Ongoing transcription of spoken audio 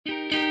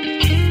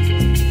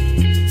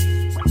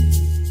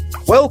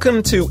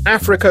Welcome to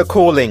Africa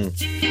Calling,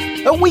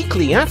 a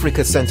weekly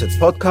Africa-centred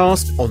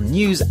podcast on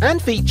news and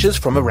features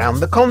from around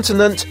the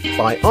continent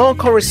by our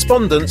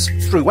correspondents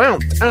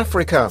throughout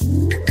Africa.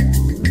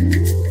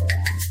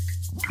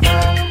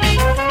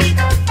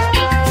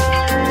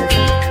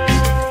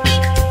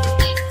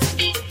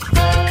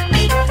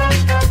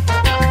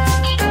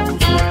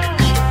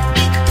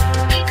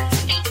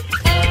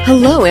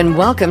 Hello and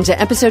welcome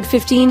to episode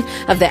 15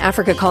 of the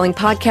Africa Calling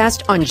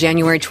podcast on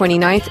January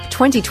 29th,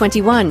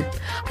 2021.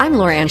 I'm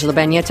Laura Angela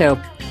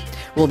Bagneto.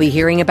 We'll be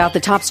hearing about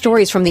the top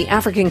stories from the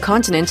African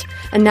continent,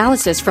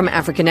 analysis from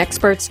African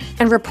experts,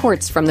 and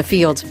reports from the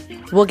field.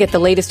 We'll get the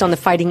latest on the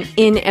fighting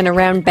in and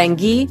around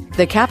Bangui,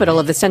 the capital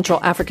of the Central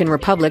African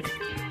Republic.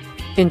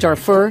 In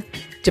Darfur,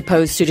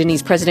 deposed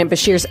Sudanese President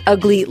Bashir's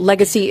ugly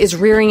legacy is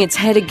rearing its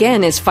head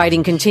again as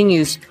fighting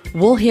continues.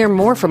 We'll hear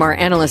more from our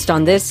analyst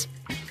on this.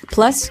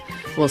 Plus,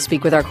 we'll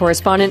speak with our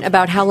correspondent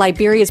about how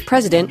Liberia's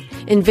president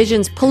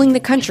envisions pulling the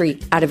country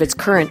out of its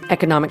current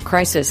economic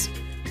crisis.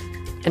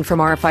 And from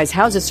RFI's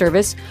Hausa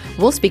service,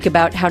 we'll speak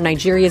about how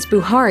Nigeria's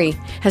Buhari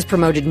has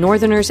promoted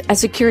northerners as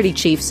security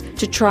chiefs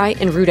to try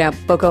and root out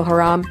Boko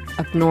Haram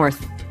up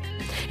north.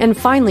 And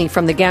finally,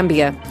 from the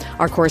Gambia,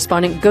 our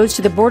correspondent goes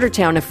to the border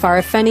town of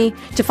Farafenni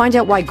to find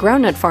out why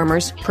groundnut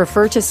farmers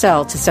prefer to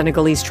sell to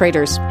Senegalese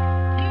traders.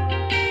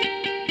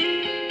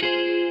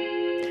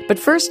 But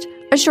first,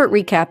 a short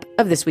recap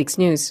of this week's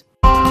news.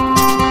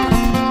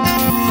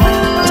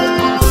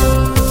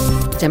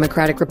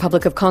 Democratic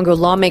Republic of Congo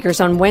lawmakers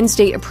on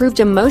Wednesday approved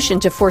a motion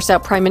to force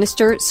out Prime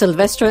Minister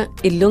Sylvestre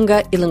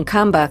Ilunga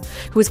Ilunkamba,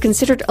 who is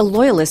considered a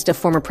loyalist of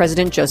former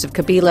President Joseph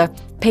Kabila,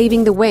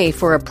 paving the way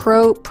for a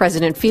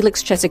pro-President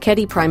Felix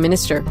Tshisekedi Prime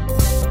Minister.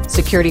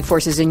 Security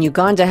forces in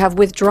Uganda have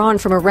withdrawn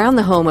from around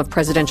the home of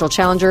presidential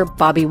challenger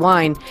Bobi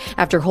Wine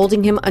after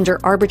holding him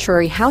under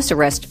arbitrary house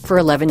arrest for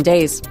 11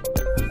 days.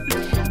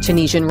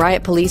 Tunisian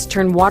riot police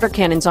turned water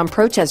cannons on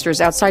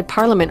protesters outside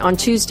parliament on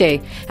Tuesday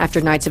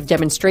after nights of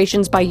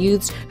demonstrations by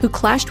youths who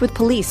clashed with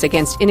police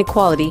against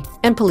inequality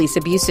and police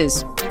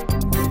abuses.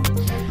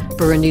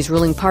 Burundi's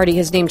ruling party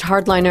has named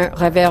hardliner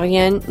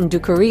Reverien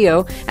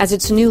Ndukuriyo as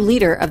its new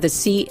leader of the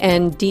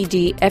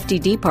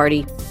CNDD-FDD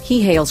party.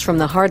 He hails from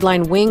the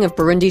hardline wing of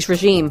Burundi's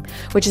regime,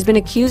 which has been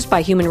accused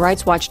by human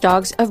rights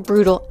watchdogs of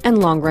brutal and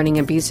long-running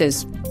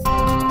abuses.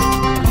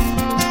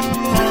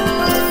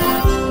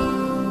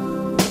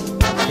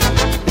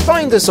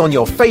 Find us on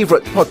your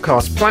favourite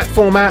podcast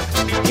platform app,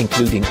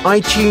 including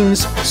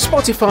iTunes,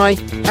 Spotify,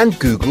 and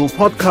Google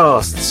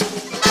Podcasts.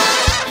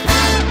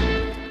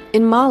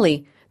 In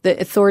Mali, the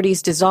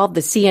authorities dissolved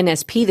the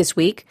CNSP this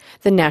week,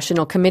 the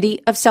National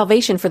Committee of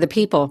Salvation for the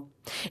People.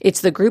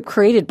 It's the group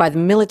created by the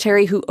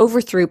military who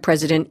overthrew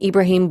President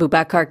Ibrahim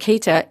Boubacar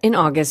Keïta in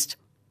August.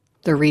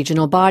 The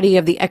regional body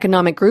of the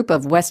Economic Group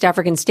of West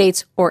African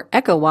States, or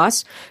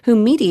ECOWAS, who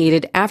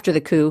mediated after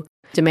the coup,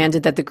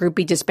 demanded that the group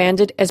be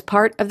disbanded as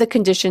part of the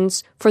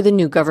conditions for the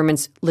new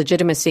government's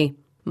legitimacy.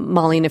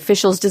 Malian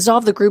officials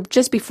dissolved the group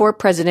just before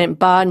President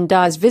Ba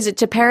Nda's visit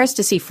to Paris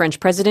to see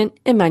French President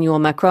Emmanuel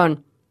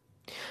Macron.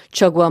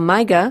 Chogwa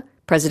Maiga,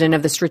 president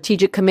of the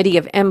Strategic Committee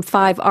of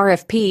M5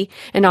 RFP,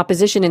 an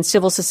opposition and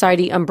civil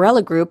society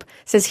umbrella group,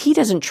 says he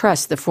doesn't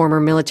trust the former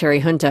military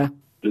junta.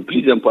 Le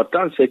plus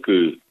important, c'est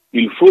que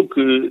il faut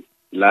que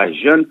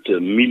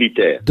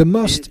the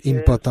most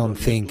important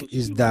thing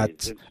is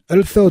that,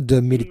 although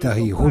the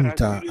military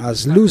junta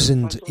has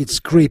loosened its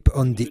grip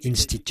on the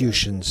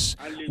institutions,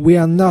 we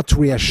are not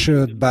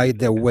reassured by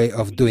their way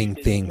of doing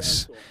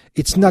things.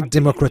 It's not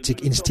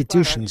democratic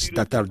institutions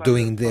that are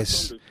doing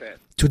this.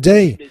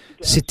 Today,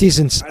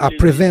 citizens are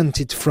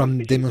prevented from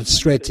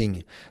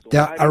demonstrating. They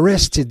are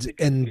arrested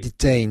and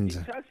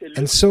detained.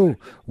 And so,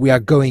 we are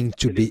going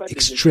to be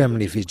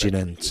extremely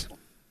vigilant.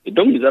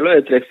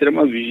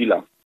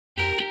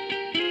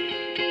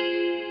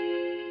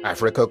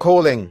 Africa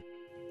Calling.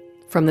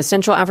 From the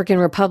Central African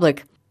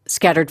Republic,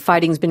 scattered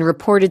fighting's been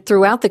reported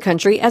throughout the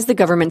country as the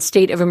government's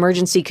state of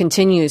emergency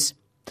continues.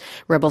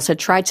 Rebels had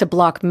tried to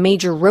block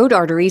major road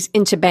arteries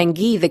into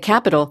Bangui, the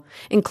capital,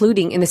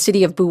 including in the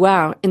city of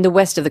Bouar in the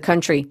west of the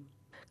country.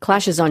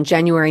 Clashes on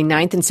January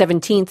 9th and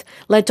 17th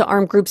led to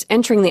armed groups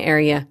entering the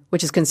area,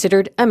 which is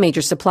considered a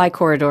major supply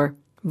corridor.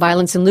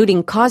 Violence and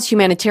looting caused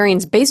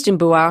humanitarians based in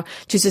Bouar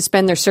to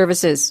suspend their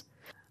services.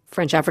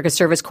 French Africa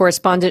Service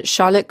correspondent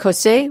Charlotte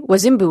Cosset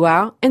was in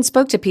Bouar and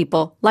spoke to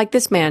people like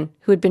this man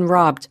who had been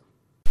robbed.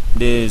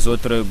 The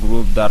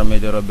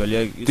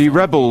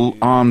rebel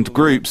armed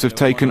groups have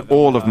taken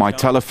all of my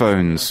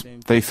telephones.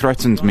 They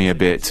threatened me a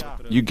bit.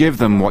 You give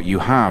them what you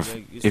have.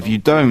 If you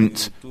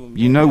don't,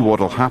 you know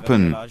what'll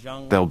happen.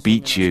 They'll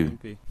beat you.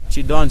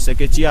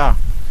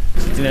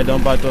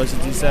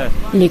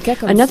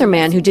 Another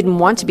man who didn't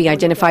want to be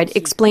identified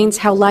explains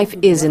how life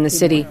is in the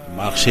city.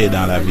 Not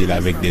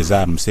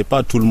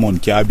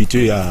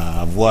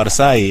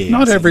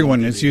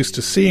everyone is used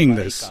to seeing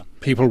this.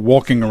 People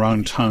walking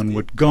around town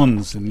with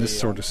guns in this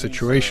sort of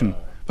situation.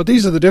 But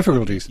these are the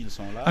difficulties.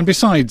 And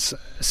besides,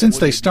 since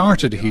they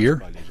started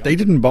here, they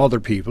didn't bother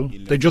people.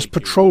 They just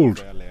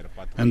patrolled.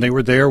 And they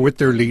were there with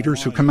their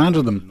leaders who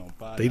commanded them.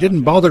 They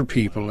didn't bother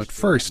people at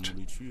first.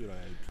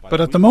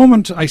 But at the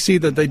moment, I see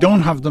that they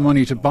don't have the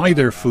money to buy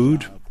their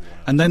food,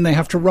 and then they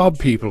have to rob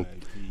people.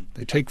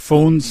 They take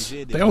phones.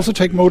 They also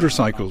take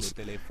motorcycles.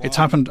 It's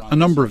happened a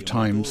number of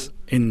times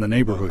in the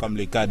neighborhood.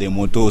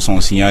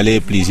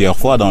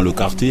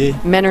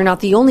 Men are not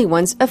the only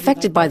ones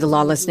affected by the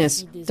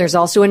lawlessness. There's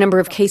also a number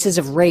of cases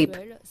of rape.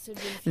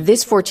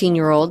 This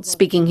 14-year-old,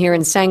 speaking here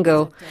in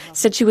Sango,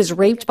 said she was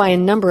raped by a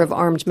number of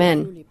armed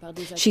men.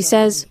 She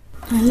says,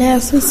 "While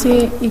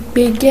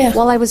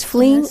I was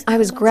fleeing, I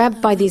was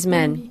grabbed by these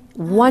men.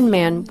 One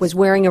man was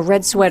wearing a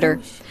red sweater.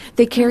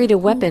 They carried a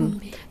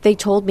weapon. They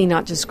told me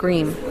not to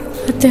scream."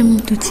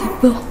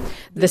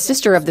 The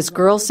sister of this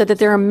girl said that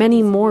there are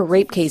many more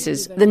rape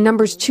cases. The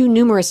number's too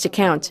numerous to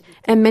count,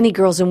 and many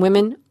girls and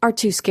women are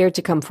too scared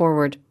to come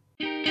forward.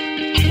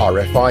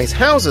 RFI's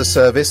Hausa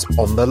service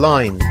on the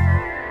line.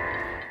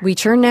 We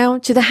turn now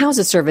to the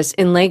Hausa service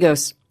in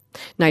Lagos.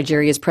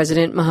 Nigeria's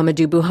President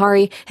Muhammadu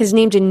Buhari has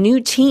named a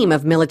new team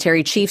of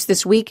military chiefs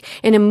this week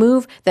in a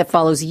move that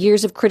follows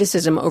years of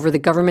criticism over the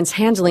government's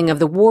handling of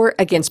the war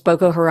against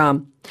Boko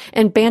Haram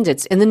and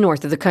bandits in the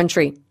north of the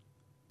country.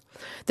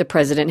 The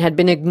president had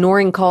been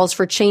ignoring calls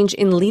for change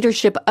in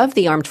leadership of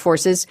the armed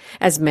forces,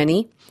 as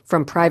many,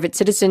 from private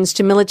citizens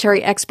to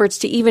military experts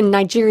to even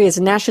Nigeria's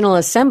National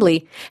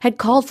Assembly, had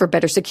called for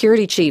better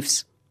security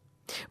chiefs.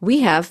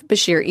 We have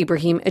Bashir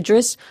Ibrahim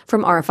Idris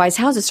from RFI's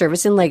Hausa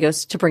service in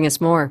Lagos to bring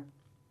us more.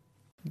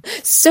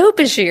 So,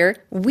 Bashir,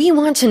 we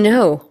want to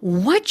know,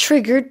 what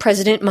triggered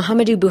President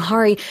Muhammadu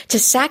Buhari to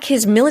sack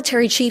his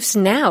military chiefs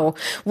now?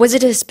 Was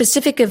it a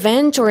specific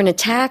event or an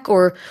attack,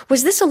 or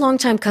was this a long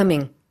time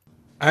coming?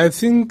 I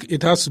think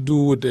it has to do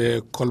with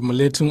the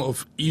culminating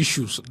of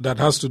issues that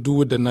has to do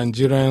with the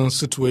Nigerian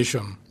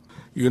situation.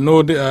 You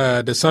know,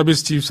 the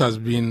service chiefs has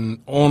been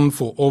on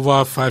for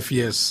over 5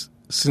 years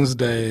since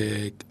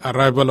the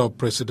arrival of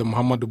President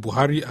Muhammadu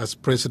Buhari as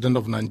President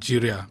of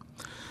Nigeria.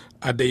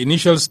 At the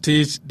initial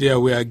stage, there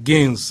were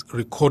gains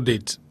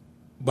recorded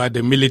by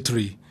the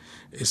military,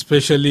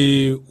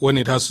 especially when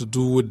it has to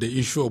do with the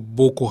issue of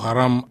Boko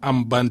Haram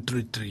and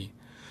banditry.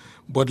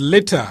 But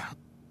later,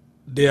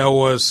 there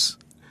was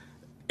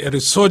a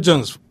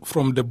resurgence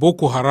from the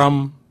Boko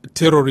Haram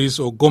terrorists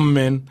or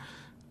gunmen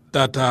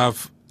that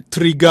have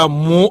triggered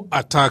more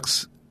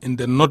attacks in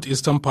the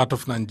northeastern part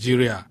of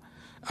Nigeria.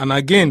 And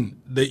again,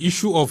 the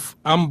issue of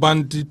armed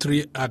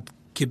banditry and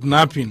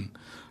kidnapping,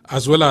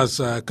 as well as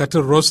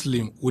cattle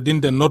rustling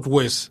within the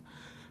northwest,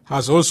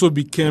 has also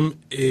become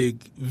a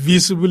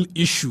visible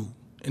issue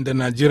in the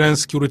Nigerian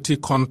security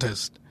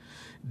context.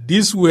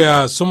 These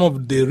were some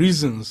of the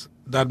reasons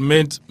that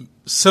made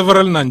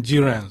several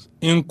Nigerians,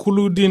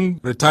 including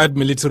retired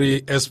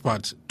military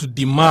experts, to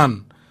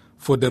demand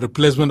for the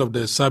replacement of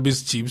the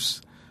service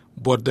chiefs.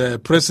 But the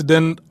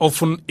president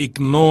often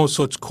ignores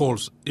such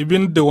calls,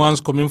 even the ones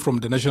coming from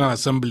the National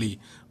Assembly,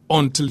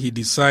 until he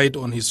decides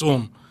on his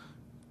own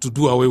to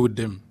do away with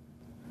them.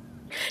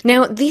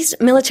 Now, these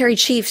military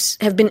chiefs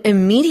have been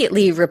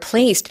immediately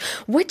replaced.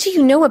 What do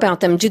you know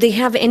about them? Do they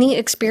have any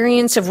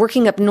experience of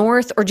working up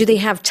north, or do they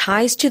have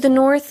ties to the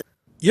north?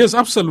 Yes,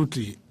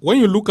 absolutely. When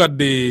you look at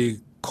the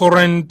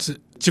current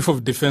Chief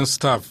of Defense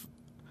Staff,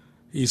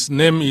 his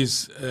name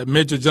is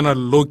Major General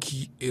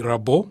Loki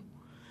Irabo.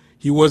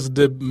 He was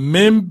the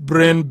main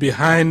brain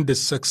behind the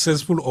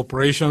successful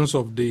operations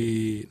of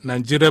the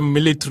Nigerian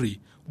military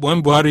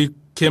when Buhari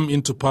came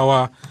into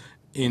power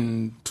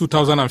in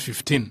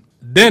 2015.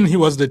 Then he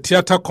was the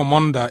theater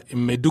commander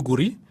in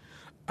Maiduguri,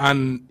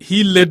 and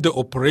he led the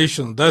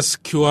operation that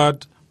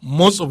secured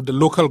most of the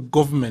local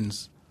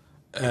governments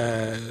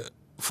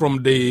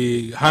from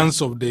the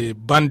hands of the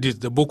bandits,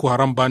 the Boko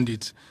Haram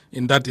bandits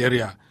in that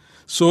area.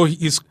 So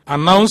his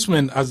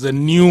announcement as the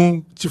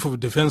new Chief of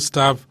Defense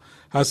Staff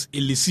has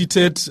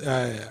elicited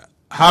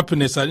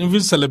happiness and even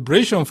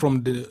celebration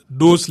from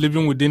those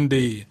living within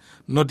the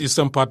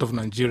northeastern part of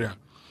Nigeria.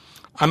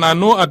 And I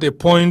know at a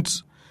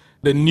point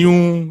the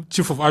new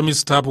Chief of Army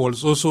Staff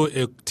was also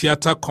a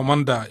theater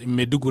commander in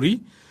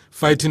Maiduguri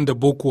fighting the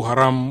Boko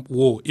Haram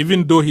war,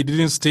 even though he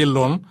didn't stay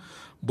long,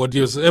 but he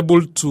was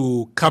able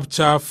to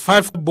capture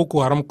 5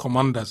 Boko Haram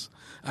commanders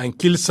and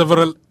kill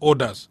several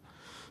others.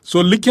 So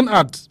looking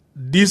at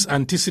these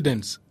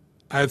antecedents,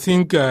 I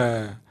think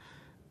there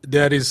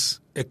is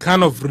a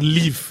kind of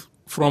relief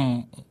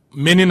from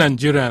many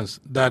Nigerians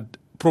that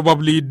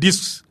probably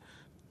these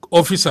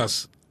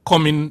officers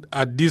coming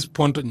at this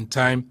point in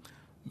time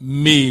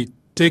may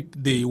take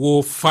the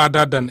war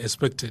further than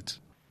expected.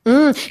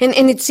 And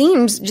it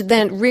seems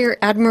that Rear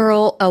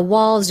Admiral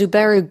Awal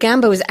Zubairu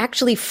Gambo is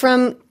actually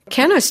from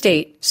Kano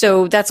State,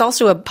 so that's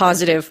also a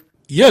positive.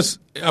 Yes,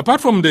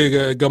 apart from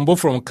the Gambo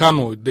from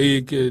Kano,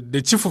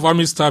 the Chief of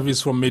Army Staff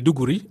is from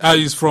Maiduguri,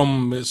 is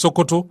from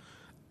Sokoto.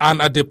 And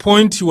at the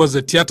point, he was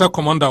a theater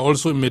commander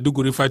also in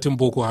Maiduguri fighting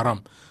Boko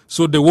Haram.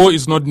 So the war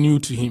is not new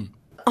to him.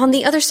 On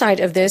the other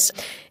side of this,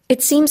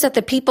 It seems that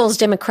the People's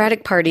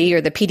Democratic Party, or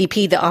the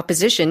PDP, the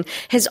opposition,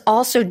 has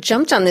also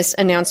jumped on this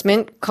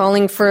announcement,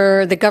 calling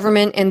for the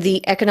government and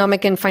the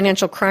Economic and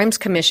Financial Crimes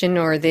Commission,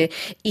 or the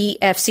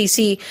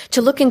Ep15,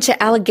 to look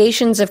into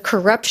allegations of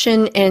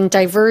corruption and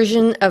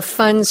diversion of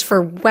funds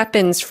for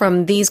weapons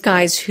from these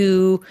guys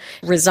who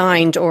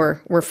resigned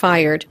or were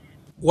fired.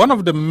 One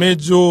of the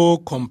major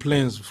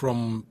complaints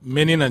from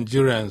many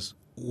Nigerians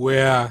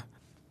were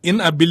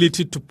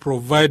inability to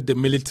provide the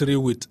military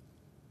with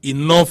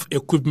enough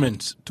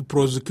equipment to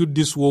prosecute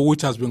this war,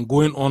 which has been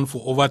going on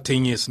for over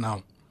 10 years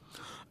now.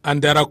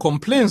 And there are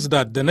complaints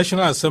that the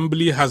National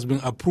Assembly has been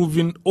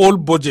approving all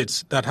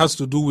budgets that has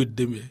to do with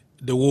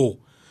the war.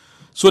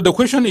 So the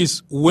question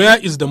is, where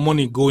is the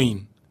money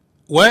going?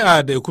 Why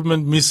are the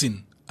equipment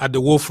missing at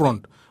the war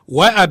front?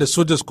 Why are the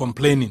soldiers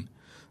complaining?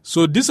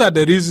 So these are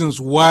the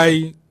reasons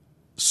why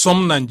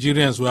some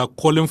Nigerians were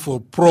calling for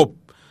probe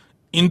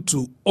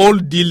into all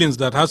dealings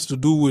that has to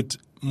do with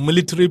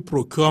military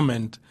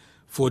procurement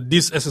for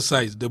this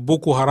exercise, the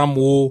Boko Haram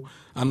war,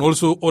 and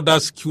also other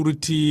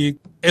security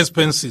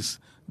expenses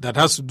that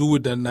has to do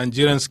with the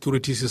Nigerian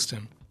security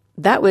system.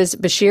 That was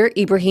Bashir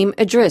Ibrahim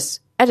Idris,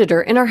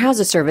 editor in our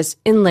Hausa service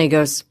in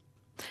Lagos.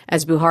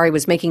 As Buhari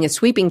was making a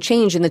sweeping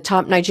change in the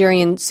top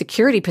Nigerian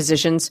security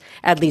positions,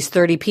 at least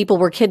 30 people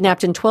were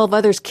kidnapped and 12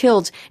 others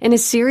killed in a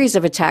series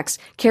of attacks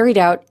carried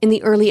out in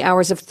the early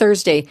hours of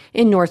Thursday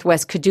in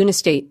northwest Kaduna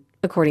State,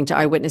 according to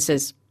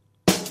eyewitnesses.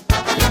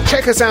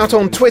 Check us out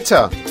on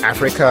Twitter,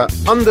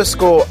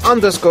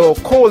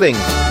 Africa__calling.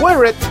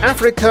 We're at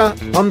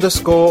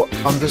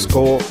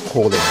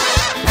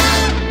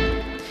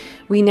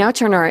Africa__calling. We now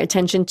turn our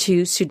attention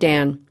to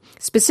Sudan,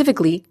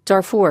 specifically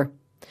Darfur.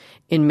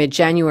 In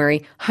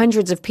mid-January,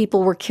 hundreds of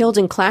people were killed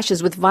in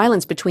clashes with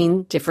violence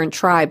between different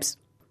tribes.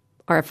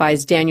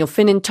 RFI's Daniel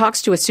Finnan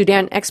talks to a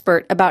Sudan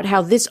expert about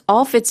how this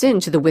all fits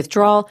into the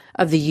withdrawal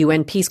of the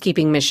UN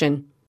peacekeeping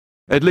mission.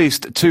 At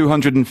least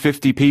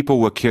 250 people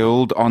were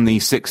killed on the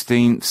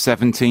 16th,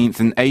 17th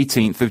and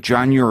 18th of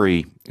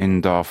January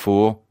in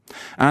Darfur.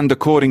 And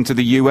according to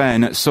the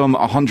UN, some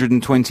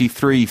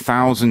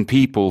 123,000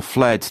 people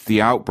fled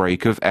the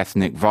outbreak of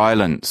ethnic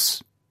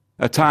violence.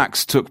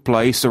 Attacks took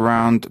place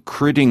around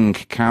Kriding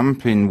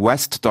camp in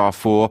West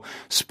Darfur,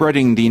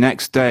 spreading the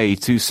next day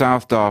to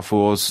South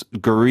Darfur's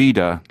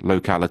Garida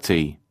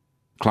locality.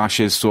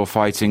 Clashes saw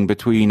fighting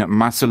between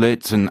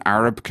Masalit and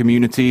Arab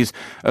communities,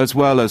 as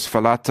well as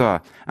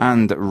Falata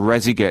and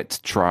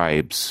Reziget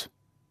tribes.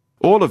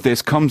 All of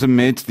this comes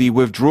amid the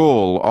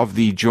withdrawal of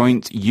the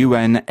joint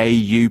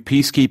UN-AU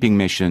peacekeeping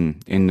mission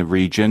in the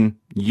region,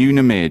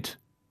 UNAMID.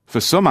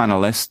 For some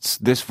analysts,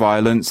 this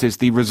violence is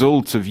the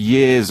result of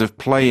years of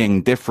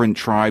playing different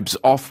tribes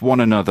off one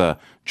another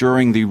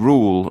during the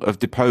rule of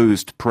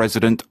deposed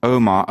President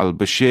Omar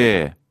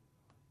al-Bashir.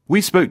 We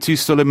spoke to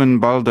Suleiman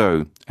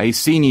Baldo, a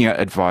senior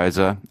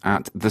advisor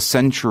at The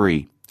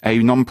Century, a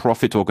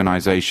non-profit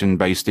organization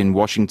based in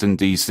Washington,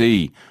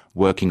 D.C.,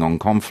 working on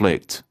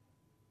conflict.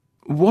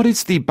 What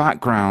is the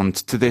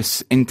background to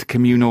this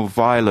intercommunal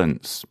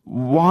violence?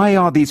 Why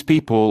are these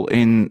people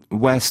in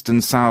West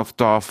and South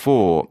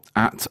Darfur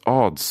at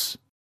odds?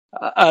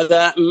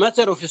 The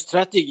matter of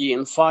strategy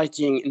in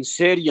fighting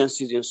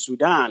insurgencies in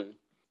Sudan,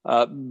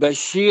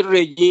 Bashir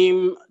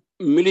regime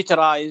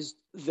militarized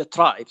the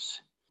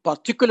tribes,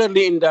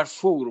 particularly in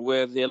Darfur,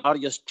 where the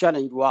largest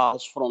challenge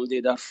was from the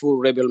Darfur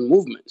rebel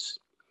movements.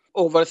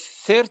 Over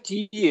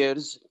 30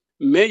 years,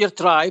 major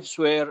tribes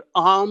were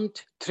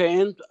armed,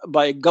 trained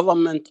by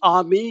government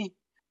army,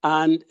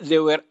 and they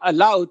were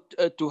allowed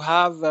to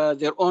have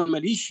their own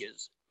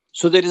militias.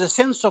 So there is a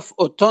sense of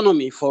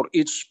autonomy for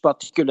each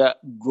particular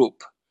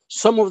group.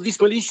 Some of these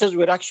militias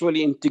were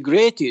actually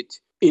integrated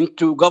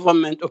into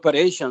government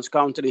operations,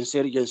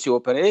 counterinsurgency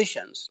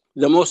operations.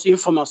 The most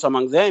infamous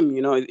among them,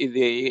 is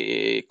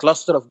the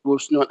cluster of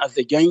groups known as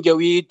the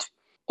Janjaweed.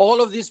 All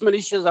of these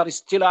militias are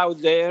still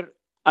out there.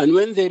 And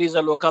when there is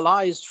a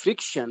localized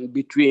friction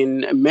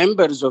between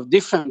members of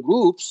different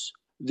groups,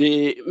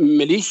 the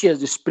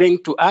militias spring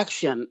to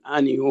action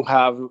and you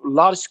have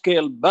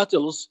large-scale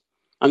battles.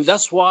 And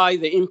that's why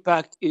the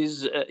impact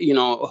is,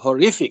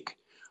 horrific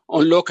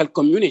on local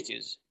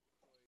communities.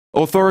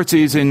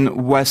 Authorities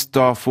in West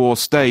Darfur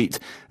State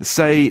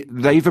say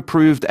they've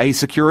approved a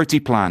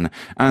security plan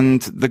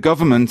and the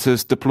government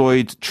has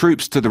deployed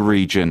troops to the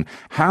region.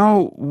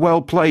 How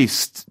well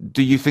placed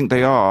do you think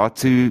they are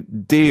to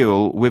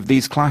deal with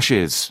these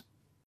clashes?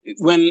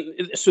 When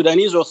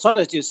Sudanese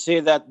authorities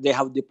say that they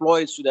have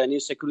deployed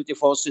Sudanese security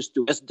forces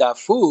to West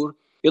Darfur,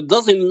 it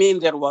doesn't mean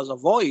there was a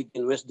void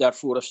in West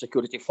Darfur of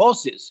security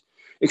forces.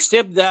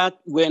 Except that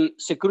when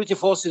security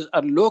forces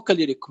are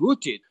locally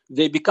recruited,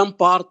 they become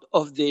part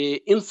of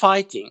the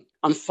infighting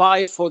and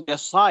fight for the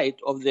side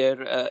of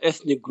their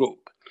ethnic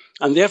group.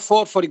 And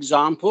therefore, for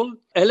example,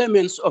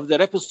 elements of the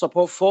rapid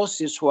support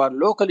forces who are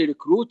locally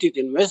recruited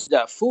in West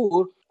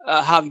Darfur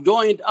have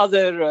joined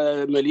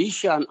other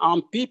militia and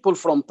armed people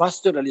from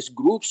pastoralist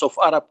groups of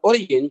Arab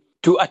origin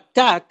to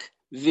attack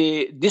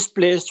the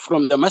displaced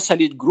from the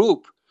Masalit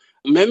group.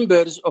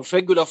 Members of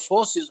regular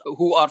forces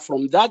who are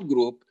from that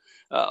group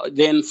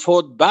then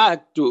fought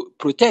back to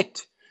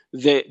protect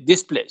the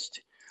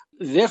displaced.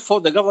 Therefore,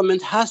 the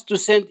government has to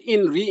send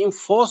in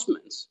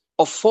reinforcements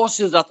of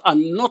forces that are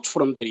not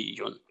from the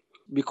region,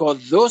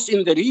 because those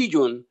in the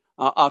region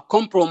are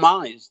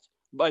compromised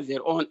by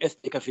their own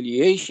ethnic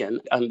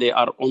affiliation, and they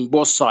are on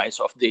both sides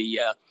of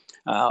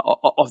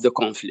the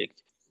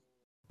conflict.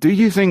 Do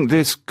you think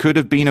this could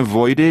have been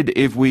avoided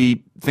if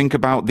we think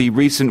about the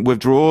recent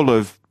withdrawal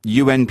of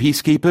UN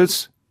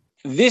peacekeepers?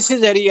 This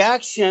is a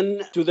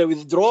reaction to the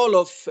withdrawal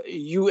of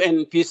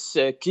UN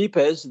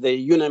peacekeepers,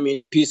 the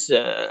UNAMI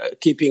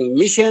peacekeeping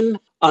mission,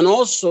 and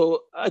also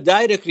a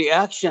direct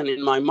reaction,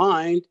 in my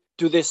mind,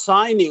 to the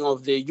signing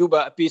of the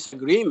Juba peace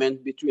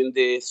agreement between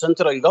the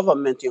central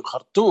government in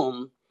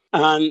Khartoum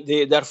and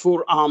the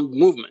Darfur armed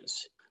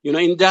movements.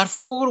 In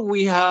Darfur,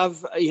 we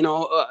have,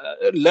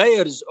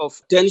 layers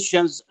of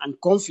tensions and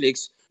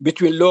conflicts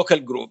between local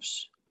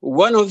groups.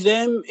 One of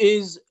them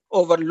is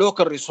over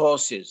local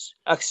resources,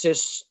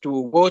 access to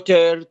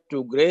water,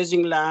 to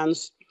grazing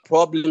lands,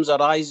 problems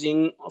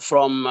arising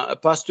from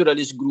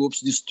pastoralist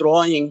groups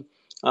destroying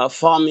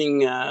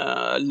farming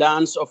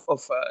lands of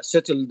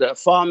settled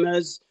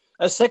farmers.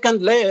 A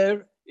second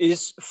layer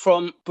is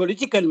from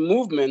political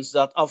movements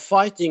that are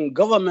fighting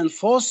government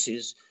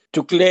forces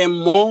to claim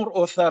more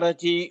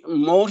authority,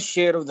 more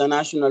share of the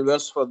national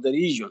wealth for the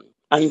region.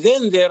 And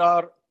then there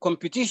are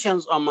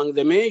competitions among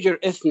the major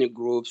ethnic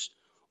groups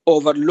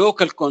over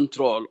local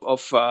control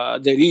of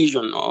the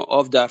region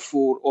of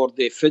Darfur or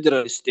the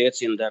federal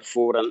states in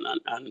Darfur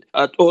and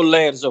at all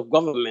layers of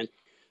government.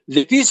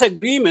 The peace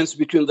agreements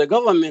between the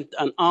government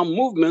and armed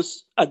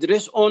movements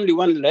address only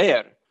one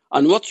layer.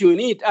 And what you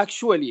need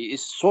actually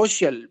is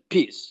social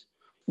peace.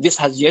 This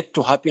has yet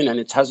to happen, and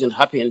it hasn't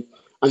happened.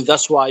 And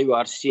that's why you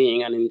are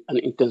seeing an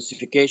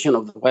intensification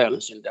of the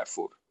violence in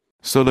Darfur.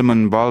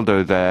 Suleiman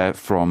Baldo there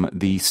from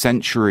The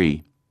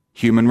Century.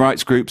 Human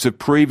rights groups have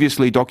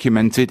previously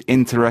documented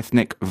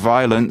interethnic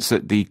violence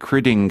at the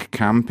Kriding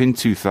camp in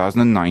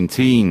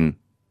 2019.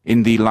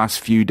 In the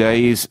last few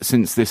days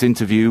since this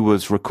interview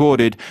was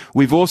recorded,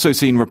 we've also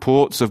seen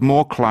reports of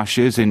more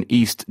clashes in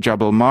East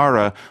Jabal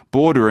Mara,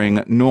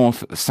 bordering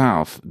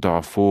north-south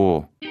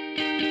Darfur.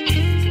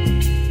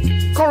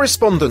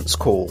 Correspondence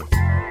Call.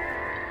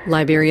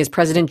 Liberia's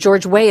President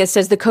George Weah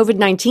says the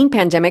COVID-19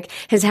 pandemic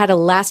has had a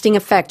lasting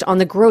effect on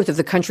the growth of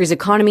the country's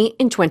economy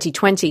in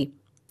 2020.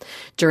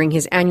 During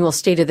his annual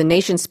State of the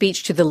Nation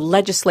speech to the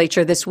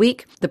legislature this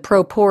week, the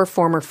pro-poor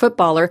former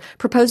footballer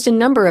proposed a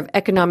number of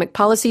economic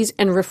policies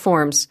and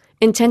reforms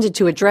intended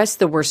to address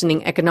the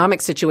worsening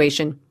economic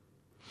situation.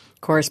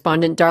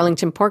 Correspondent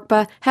Darlington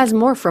Porkba has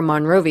more from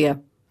Monrovia.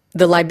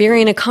 The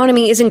Liberian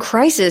economy is in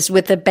crisis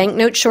with the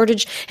banknote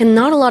shortage and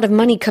not a lot of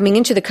money coming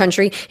into the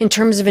country in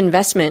terms of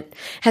investment.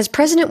 Has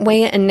President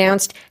Weah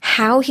announced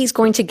how he's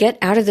going to get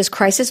out of this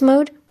crisis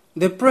mode?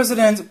 The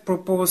president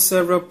proposed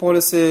several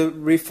policy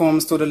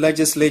reforms to the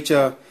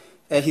legislature,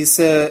 he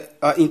said,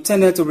 are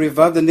intended to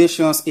revive the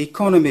nation's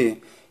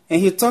economy.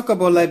 And he talked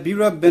about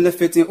Liberia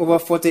benefiting over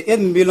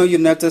 $48 million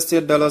United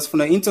States dollars from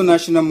the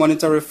International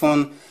Monetary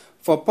Fund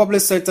for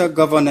public sector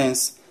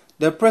governance.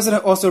 The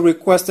president also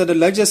requested the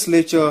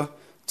legislature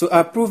to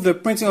approve the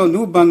printing of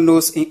new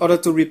banknotes in order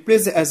to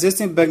replace the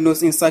existing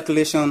banknotes in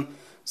circulation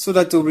so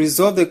that to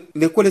resolve the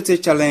liquidity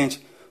challenge.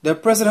 The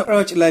president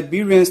urged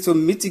Liberians to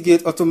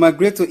mitigate or to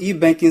migrate to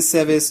e-banking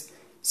service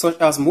such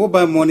as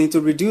mobile money to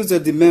reduce the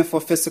demand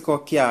for physical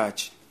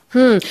cash.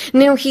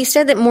 Now, he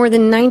said that more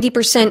than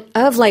 90%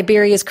 of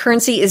Liberia's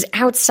currency is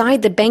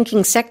outside the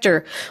banking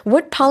sector.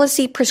 What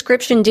policy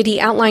prescription did he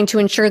outline to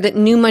ensure that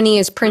new money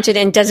is printed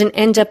and doesn't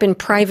end up in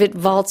private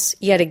vaults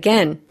yet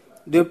again?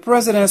 The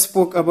president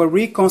spoke about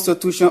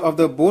reconstitution of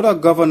the board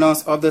of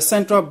governors of the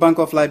Central Bank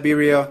of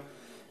Liberia.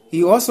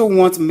 He also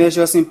wants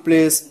measures in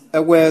place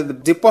where the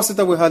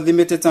depositor will have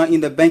limited time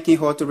in the banking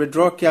hall to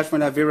withdraw cash from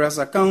their various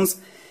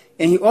accounts.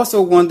 And he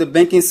also wants the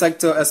banking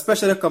sector,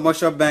 especially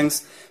commercial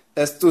banks,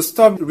 to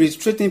stop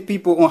restricting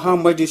people on how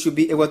much they should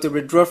be able to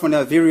withdraw from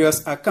their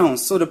various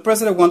accounts. So the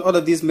president wants all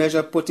of these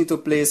measures put into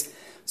place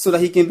so that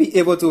he can be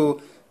able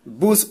to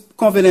boost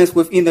confidence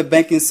within the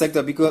banking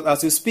sector. Because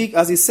as you speak,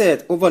 as he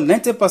said, over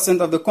 90%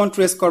 of the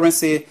country's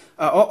currency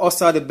are all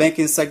outside the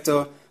banking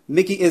sector,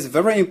 making it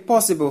very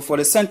impossible for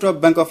the Central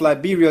Bank of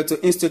Liberia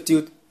to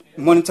institute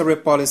monetary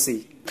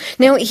policy.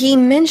 Now, he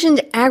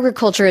mentioned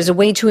agriculture as a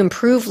way to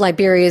improve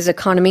Liberia's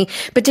economy,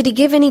 but did he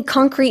give any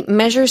concrete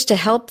measures to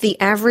help the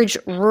average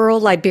rural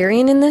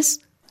Liberian in this?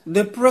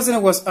 The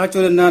president was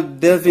actually not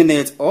delving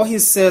it. All he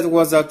said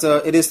was that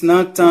it is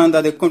now time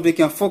that the country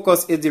can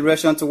focus its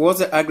direction towards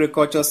the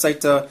agriculture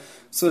sector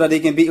so that they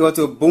can be able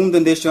to boom the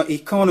nation's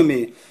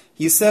economy.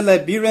 He said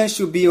Liberians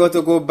should be able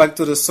to go back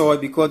to the soil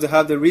because they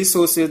have the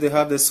resources, they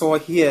have the soil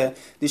here.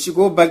 They should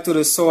go back to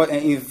the soil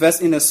and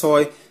invest in the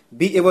soil,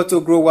 be able to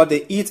grow what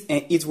they eat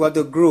and eat what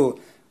they grow.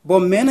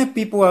 But many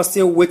people are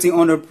still waiting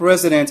on the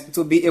president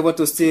to be able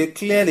to say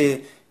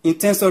clearly In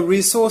terms of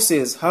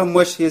resources, how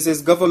much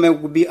his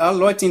government will be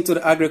allocating to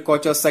the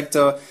agriculture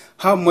sector,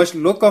 how much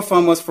local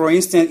farmers, for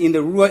instance, in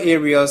the rural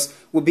areas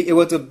will be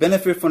able to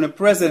benefit from the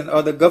president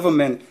or the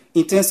government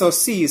in terms of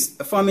seeds,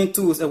 farming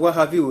tools, and what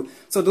have you.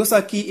 So those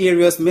are key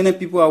areas many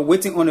people are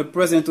waiting on the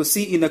president to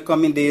see in the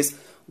coming days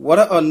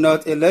whether or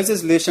not a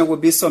legislation will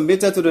be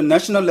submitted to the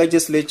national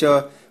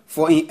legislature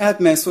for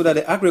enactment so that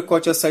the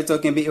agriculture sector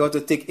can be able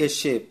to take its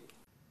shape.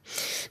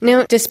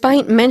 Now,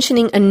 despite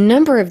mentioning a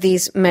number of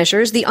these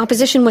measures, the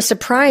opposition was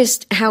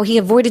surprised how he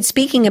avoided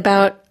speaking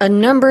about a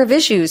number of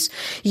issues.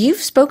 You've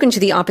spoken to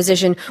the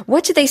opposition.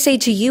 What did they say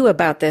to you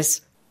about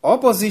this?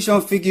 Opposition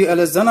figure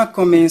Alexander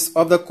Cummings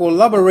of the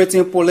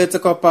collaborating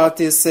political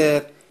party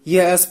said he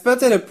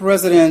expected the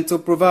president to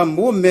provide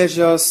more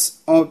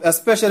measures,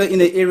 especially in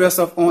the areas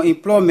of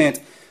unemployment,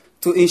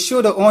 to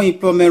ensure the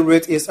unemployment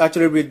rate is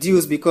actually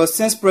reduced, because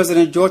since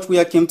President George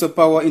Weah came to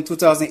power in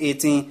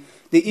 2018,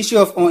 the issue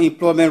of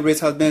unemployment rate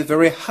has been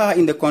very high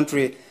in the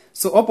country.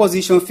 So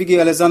opposition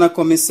figure Alexander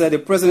Cummings said the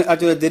president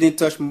actually didn't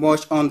touch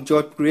much on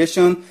job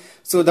creation.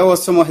 So that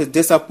was some of his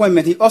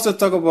disappointment. He also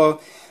talked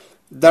about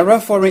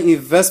direct foreign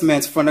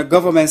investments from the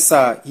government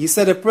side. He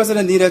said the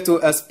president needed to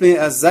explain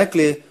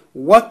exactly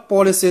what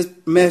policy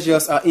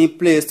measures are in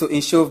place to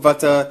ensure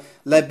that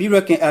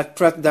Liberia can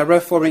attract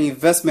direct foreign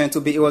investment to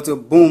be able to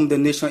boom the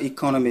nation's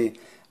economy.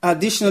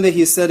 Additionally,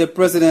 he said the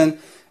president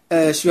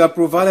should have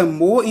provided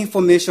more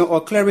information or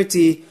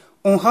clarity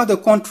on how the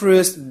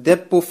country's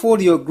debt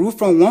portfolio grew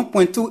from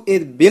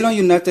 $1.28 billion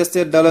United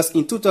States dollars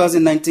in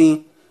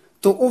 2019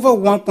 to over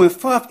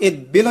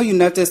 $1.58 billion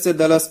United States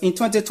dollars in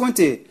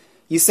 2020.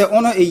 He said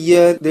under a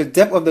year, the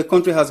debt of the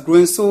country has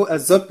grown so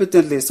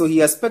exorbitantly, so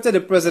he expected the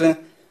president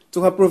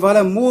to have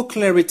provided more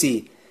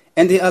clarity.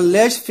 And the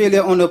alleged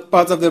failure on the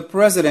part of the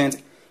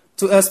president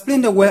to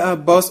explain the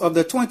whereabouts of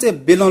the 20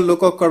 billion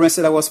local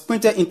currency that was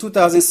printed in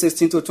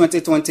 2016 to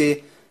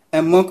 2020,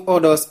 among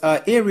others,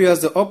 are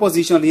areas the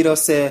opposition leader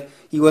said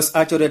he was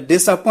actually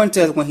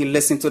disappointed when he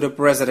listened to the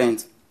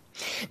president.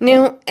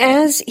 Now,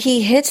 as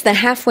he hits the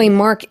halfway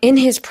mark in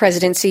his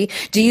presidency,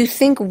 do you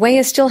think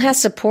Weah still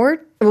has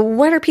support?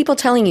 What are people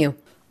telling you?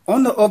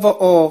 On the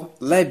overall,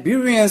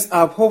 Liberians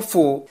are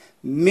hopeful.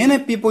 Many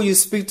people you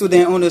speak to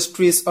them on the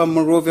streets of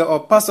Monrovia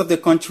or parts of the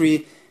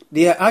country,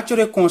 they are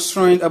actually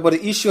concerned about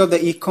the issue of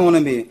the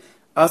economy.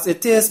 As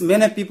it is,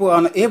 many people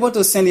are unable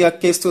to send their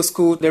kids to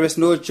school. There is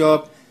no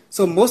job.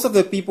 So most of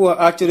the people are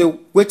actually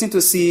waiting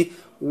to see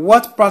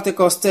what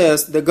practical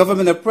steps the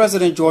government of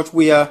President George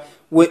Weah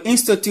will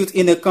institute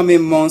in the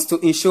coming months to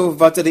ensure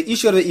that the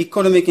issue of the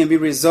economy can be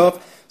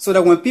resolved, so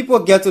that when people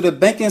get to the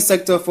banking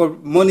sector for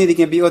money, they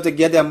can be able to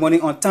get their money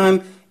on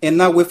time and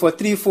not wait for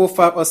 3, 4,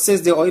 5, or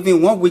 6 days or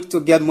even 1 week to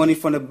get money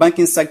from the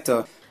banking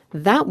sector.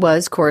 That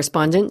was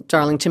correspondent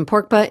Darlington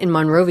Porkpa in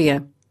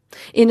Monrovia.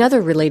 In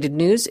other related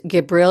news,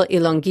 Gabriel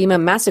Ilongima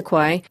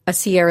Massaquoi, a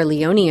Sierra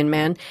Leonean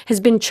man,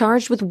 has been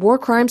charged with war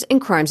crimes and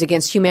crimes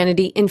against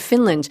humanity in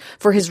Finland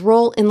for his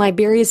role in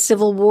Liberia's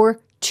civil war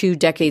 2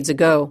 decades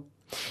ago.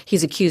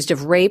 He's accused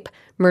of rape,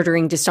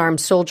 murdering disarmed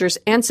soldiers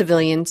and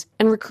civilians,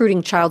 and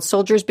recruiting child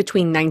soldiers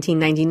between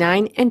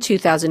 1999 and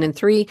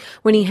 2003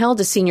 when he held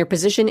a senior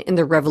position in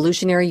the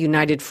Revolutionary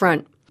United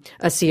Front,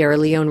 a Sierra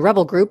Leone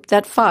rebel group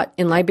that fought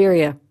in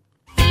Liberia.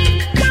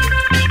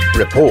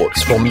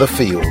 Reports from the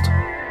field.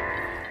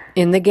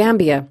 In the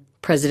Gambia,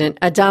 President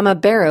Adama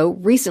Barrow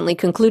recently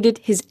concluded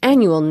his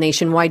annual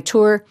nationwide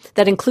tour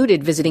that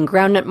included visiting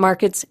groundnut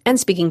markets and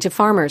speaking to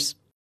farmers.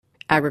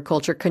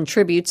 Agriculture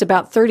contributes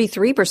about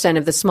 33%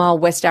 of the small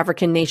West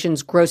African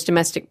nation's gross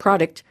domestic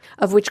product,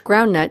 of which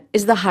groundnut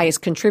is the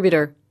highest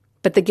contributor.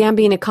 But the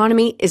Gambian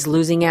economy is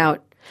losing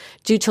out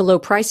due to low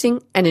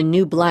pricing and a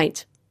new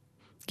blight.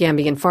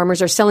 Gambian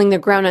farmers are selling their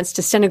groundnuts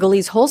to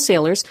Senegalese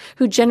wholesalers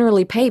who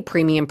generally pay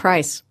premium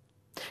price.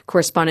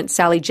 Correspondent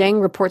Sally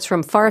Jang reports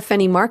from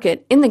Farafenni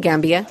Market in the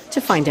Gambia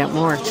to find out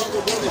more.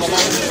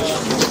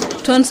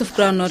 Tons of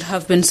groundnut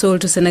have been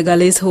sold to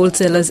Senegalese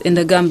wholesalers in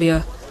the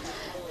Gambia,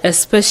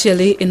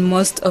 especially in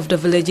most of the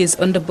villages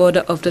on the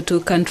border of the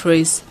two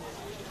countries.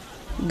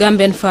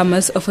 Gambian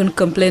farmers often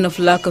complain of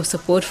lack of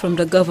support from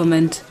the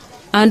government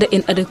and the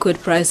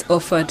inadequate price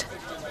offered.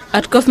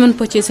 At government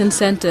purchasing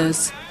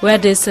centers, where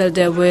they sell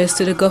their wares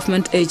to the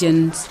government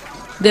agents,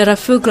 there are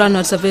few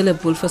groundnuts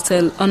available for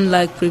sale,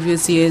 unlike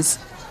previous years.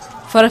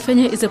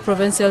 Farafenni is a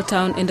provincial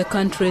town in the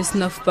country's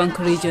North Bank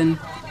region.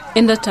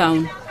 In the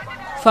town,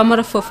 Farmer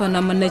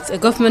Fofana manages a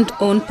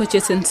government-owned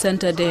purchasing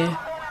center there,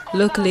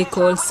 locally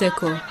called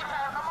SECO.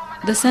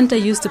 The center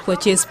used to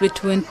purchase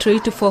between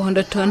 300 to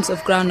 400 tons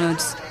of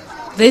groundnuts.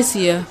 This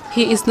year,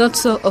 he is not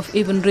sure of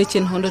even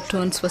reaching 100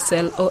 tons for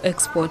sale or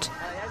export.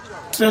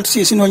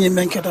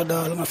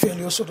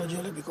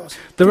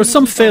 There are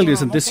some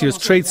failures in this year's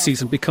trade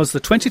season because the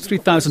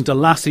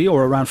 $23,000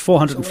 or around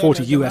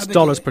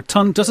 $440 per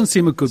tonne doesn't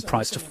seem a good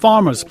price to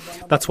farmers.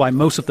 That's why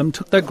most of them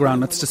took their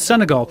groundnuts to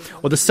Senegal,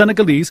 or the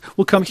Senegalese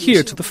will come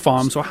here to the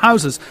farms or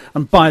houses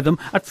and buy them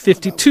at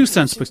 52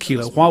 cents per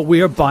kilo, while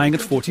we are buying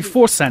at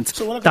 44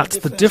 cents. That's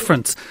the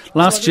difference.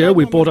 Last year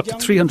we bought up to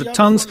 300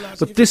 tonnes,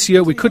 but this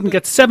year we couldn't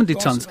get 70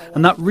 tonnes,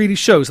 and that really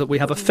shows that we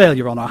have a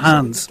failure on our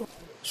hands.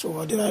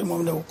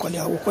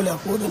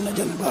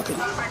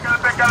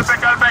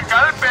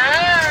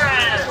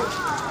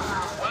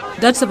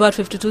 That's about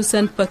 52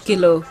 cents per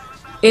kilo,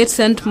 8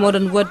 cents more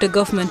than what the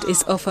government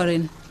is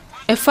offering.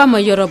 A farmer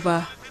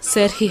Yoruba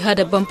said he had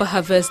a bumper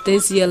harvest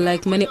this year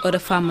like many other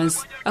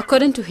farmers.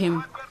 According to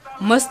him,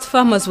 most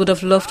farmers would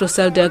have loved to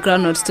sell their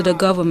groundnuts to the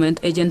government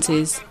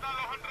agencies,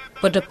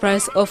 but the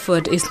price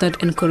offered is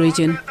not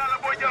encouraging.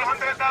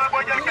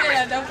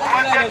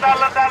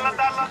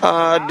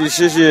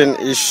 Decision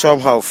is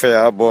somehow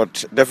fair,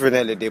 but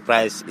definitely the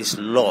price is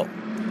low.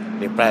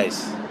 The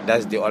price,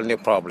 that's the only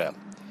problem.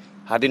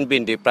 Hadn't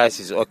been the price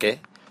is okay,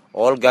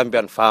 all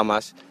Gambian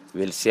farmers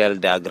will sell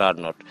their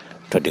groundnut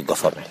to the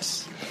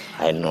governments.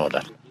 I know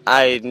that.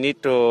 I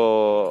need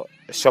to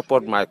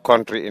support my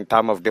country in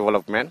terms of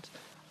development,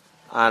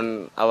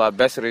 and our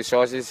best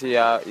resources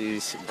here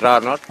is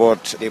groundnut,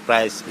 but the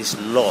price is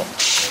low.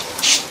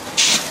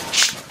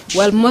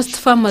 While most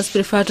farmers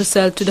prefer to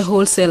sell to the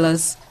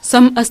wholesalers,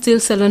 some are still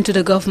selling to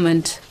the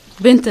government.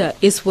 Binta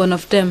is one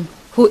of them,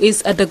 who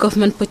is at the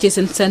government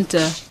purchasing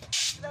center.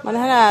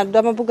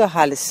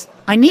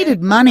 I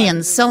needed money,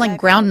 and selling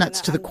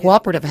groundnuts to the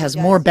cooperative has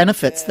more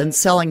benefits than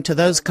selling to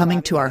those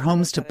coming to our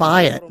homes to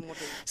buy it.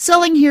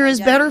 Selling here is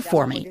better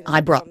for me.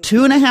 I brought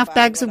 2.5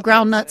 bags of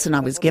groundnuts, and I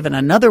was given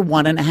another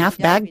 1.5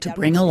 bag to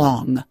bring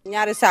along.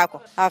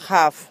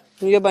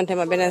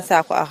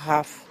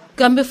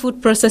 Gambia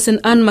Food Processing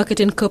and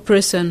Marketing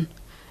Corporation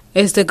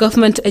is the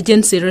government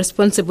agency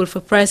responsible for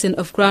pricing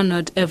of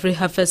groundnut every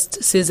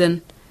harvest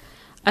season.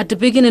 At the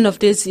beginning of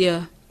this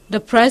year, the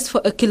price for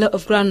a kilo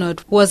of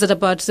groundnut was at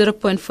about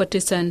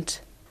 0.40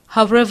 cents.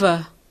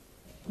 However,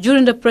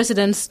 during the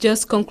president's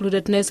just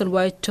concluded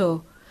nationwide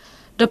tour,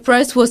 the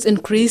price was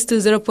increased to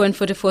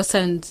 0.44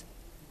 cents,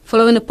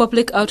 following a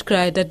public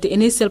outcry that the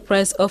initial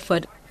price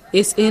offered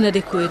is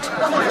inadequate.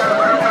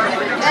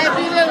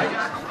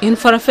 In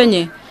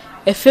Farafenni,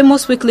 a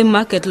famous weekly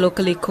market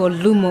locally called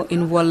Lumo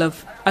in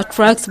Wolof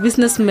attracts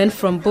businessmen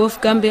from both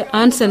Gambia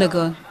and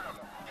Senegal.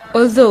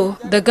 Although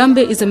the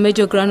Gambia is a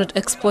major groundnut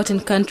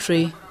exporting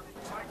country,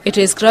 it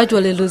is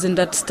gradually losing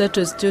that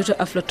status due to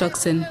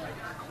aflatoxin,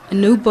 a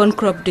newborn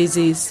crop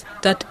disease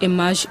that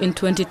emerged in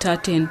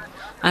 2013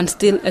 and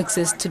still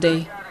exists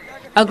today.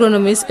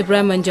 Agronomist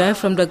Ibrahim Njai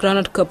from the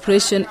Groundnut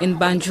Corporation in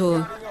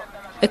Banjul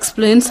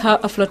explains how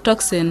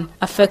aflatoxin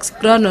affects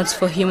groundnuts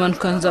for human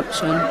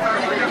consumption.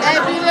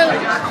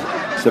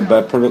 It's a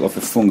byproduct of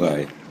a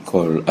fungi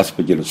called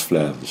Aspergillus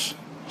flavus.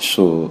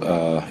 So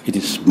it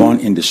is born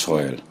in the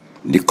soil.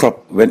 The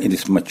crop, when it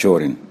is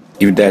maturing,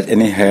 if there's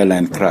any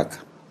hairline crack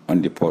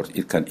on the pot,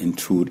 it can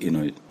intrude in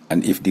it.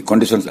 And if the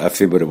conditions are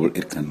favorable,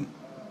 it can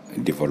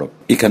develop.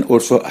 It can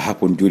also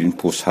happen during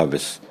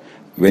post-harvest,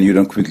 when you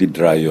don't quickly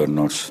dry your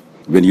nuts,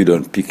 when you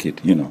don't pick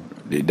it,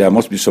 There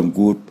must be some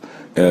good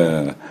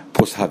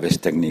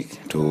post-harvest technique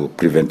to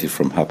prevent it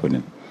from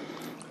happening.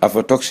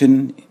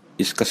 Aflatoxin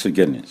is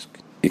carcinogenic.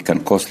 It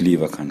can cause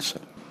liver cancer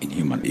in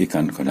humans. It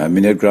can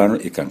contaminate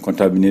groundnut, it can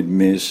contaminate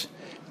maize,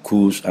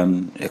 coos,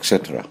 and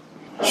etc.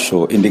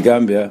 So in the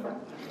Gambia,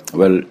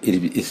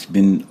 it's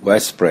been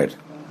widespread,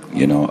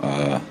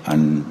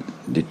 and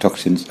the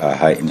toxins are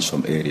high in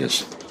some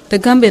areas. The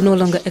Gambia no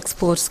longer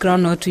exports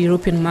groundnut to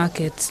European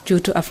markets due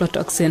to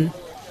aflatoxin.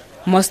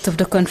 Most of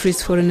the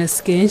country's foreign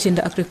exchange in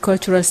the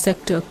agricultural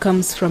sector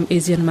comes from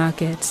Asian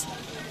markets.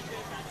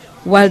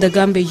 While the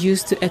Gambia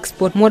used to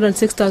export more than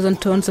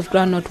 6,000 tons of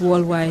groundnut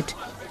worldwide,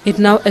 it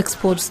now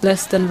exports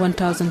less than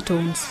 1,000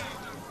 tons.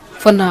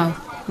 For now,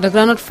 the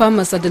groundnut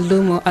farmers at the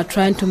Lumo are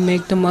trying to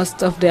make the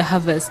most of their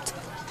harvest.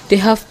 They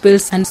have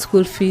bills and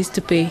school fees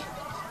to pay,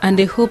 and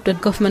they hope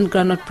that government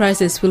groundnut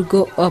prices will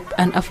go up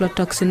and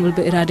aflatoxin will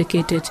be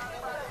eradicated.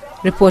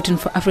 Reporting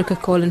for Africa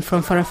Calling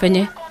from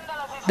Farafenni,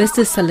 this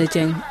is Saleh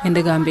in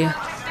the Gambia.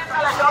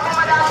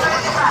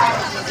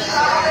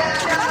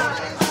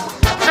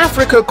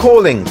 Africa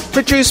Calling,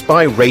 produced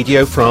by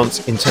Radio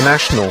France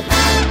International.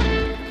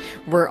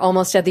 We're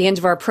almost at the end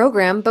of our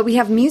program, but we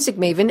have music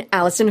maven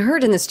Alison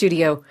Hurd in the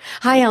studio.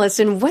 Hi,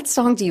 Alison. What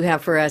song do you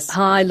have for us?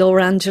 Hi,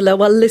 Laura Angela.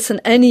 Well,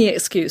 listen, any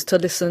excuse to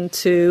listen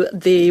to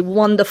the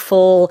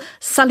wonderful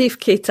Salif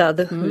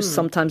Keita, who's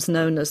sometimes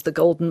known as the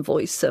golden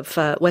voice of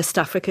West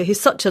Africa.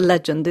 He's such a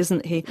legend,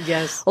 isn't he?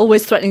 Yes.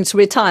 Always threatening to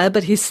retire,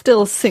 but he's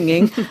still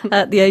singing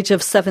at the age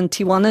of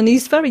 71, and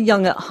he's very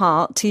young at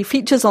heart. He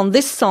features on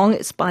this song.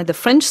 It's by the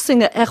French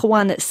singer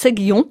Erwan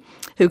Seguillon,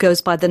 who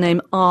goes by the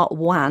name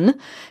R1.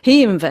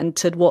 He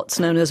invented what's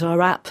known as a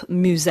rap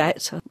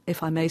musette,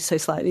 if I may say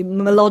slightly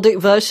melodic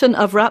version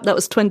of rap. That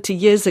was 20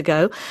 years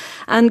ago.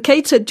 And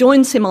Keita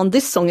joins him on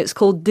this song. It's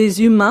called Des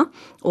Humains,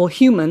 or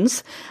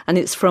Humans, and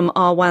it's from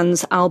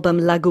R1's album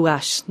La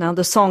Gouache. Now,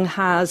 the song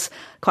has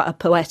quite a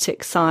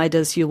poetic side,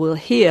 as you will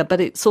hear, but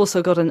it's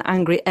also got an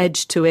angry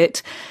edge to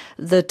it.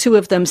 The two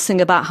of them sing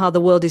about how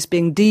the world is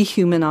being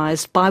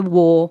dehumanized by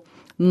war,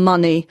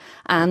 money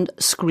and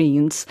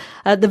screens.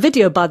 The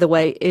video, by the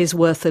way, is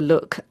worth a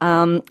look.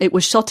 It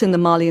was shot in the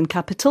Malian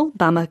capital,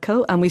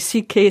 Bamako, and we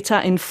see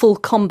Keita in full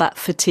combat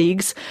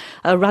fatigues,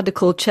 a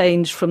radical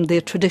change from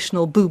the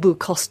traditional boo-boo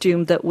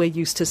costume that we're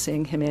used to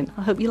seeing him in.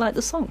 I hope you like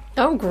the song.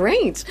 Oh,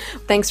 great.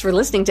 Thanks for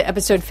listening to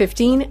episode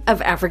 15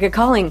 of Africa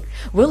Calling.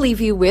 We'll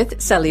leave you with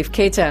Salif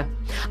Keita.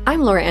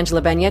 I'm Laura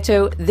Angela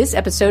Bagnetto. This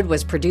episode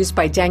was produced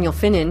by Daniel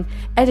Finnan,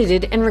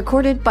 edited and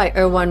recorded by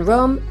Erwan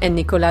Rome and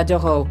Nicolas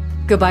Doro.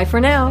 Goodbye for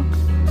now.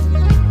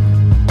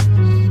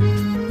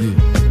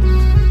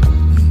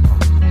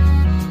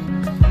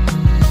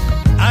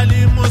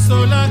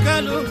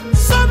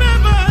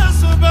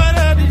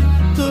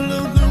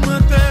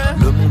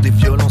 Le monde est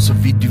violent, se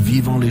vide du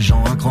vivant. Les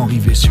gens un cran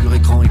rivés sur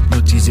écran,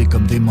 hypnotisés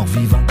comme des morts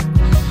vivants.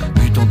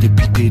 Mutants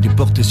dépités,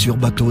 déportés sur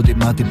bateau, des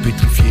maths et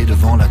pétrifiés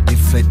devant la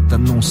défaite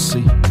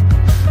annoncée.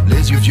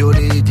 Les yeux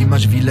violets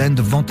d'images vilaines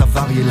devant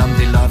avarier, l'âme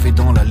délavée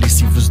dans la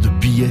lessiveuse de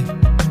billets.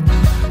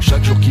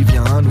 Chaque jour qui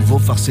vient, un nouveau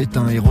phare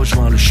s'éteint et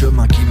rejoint le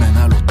chemin qui mène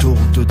à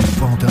l'autoroute du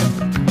pantin.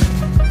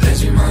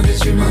 Des humains,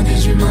 des humains,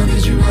 des humains,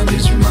 des humains,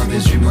 des humains,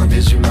 des humains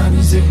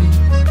déshumanisés.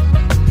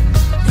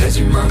 Des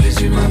humains,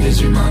 des humains,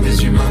 des humains,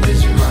 des humains,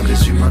 des humains,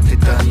 des humains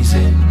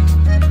tétanisés.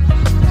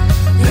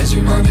 Des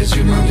humains, des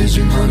humains, des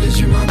humains,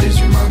 des humains, des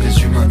humains,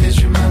 des humains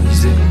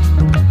déshumanisés.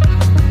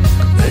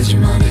 Des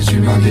humains, des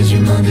humains, des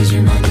humains, des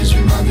humains, des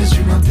humains, des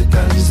humains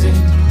tétanisés.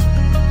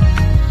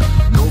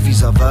 Nos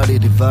vies avalées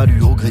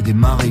dévaluent au gré des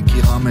marées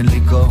qui ramènent les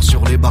corps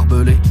sur les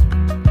barbelés.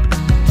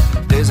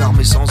 Des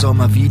armées sans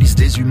hommes avilisent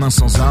des humains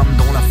sans âme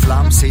dont la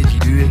flamme s'est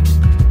diluée.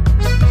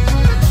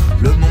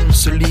 Le monde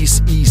se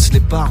lisse, hisse les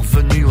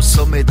parvenus au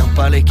sommet d'un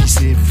palais qui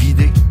s'est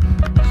vidé.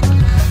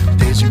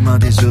 Des humains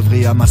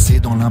désœuvrés amassés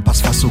dans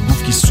l'impasse face au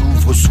gouffre qui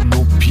s'ouvre sous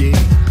nos pieds.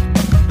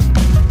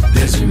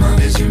 Des humains,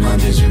 des humains,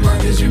 des humains,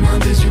 des humains,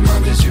 des humains,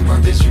 des humains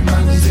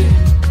déshumanisés.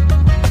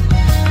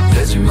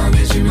 Des humains,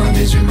 des humains,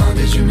 des humains,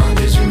 des humains,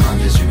 des humains,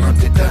 des humains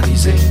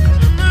tétanisés.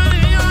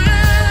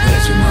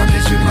 Des humains,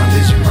 des humains,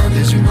 des humains,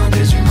 des humains,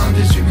 des humains,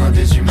 des humains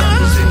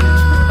déshumanisés.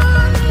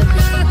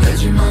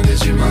 Des humains,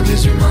 des humains,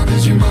 des humains,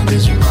 des humains,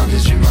 des humains,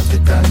 des humains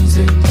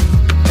tétanisés.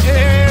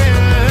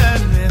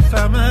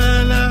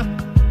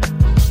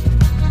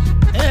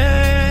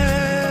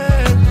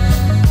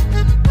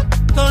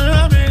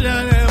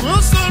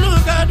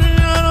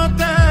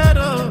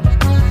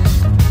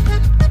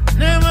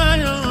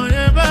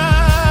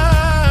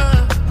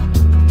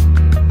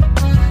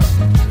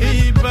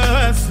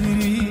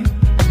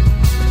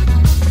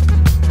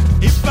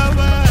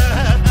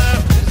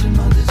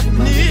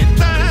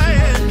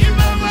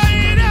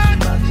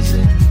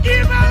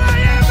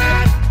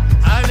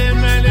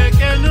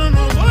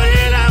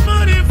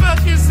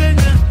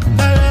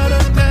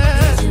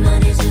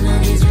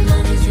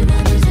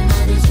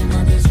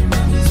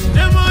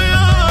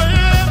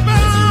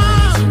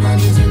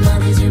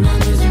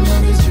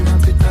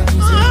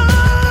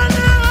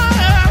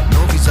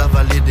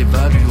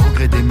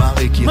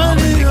 Qui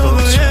ramènent les corps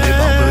sur les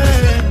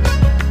barbelés.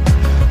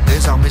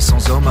 Des armées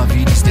sans hommes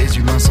avilisent des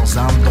humains sans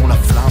âme dont la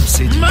flamme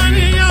s'est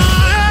diluée.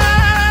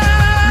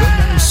 Le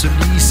monde se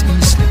lisse,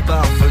 hisse les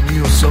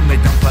parvenus au sommet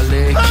d'un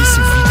palais qui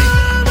s'est vidé.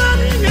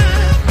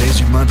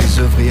 Des humains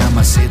désœuvrés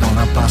amassés dans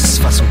l'impasse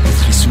face au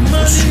gouffre qui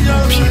s'ouvre sous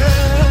nos pieds.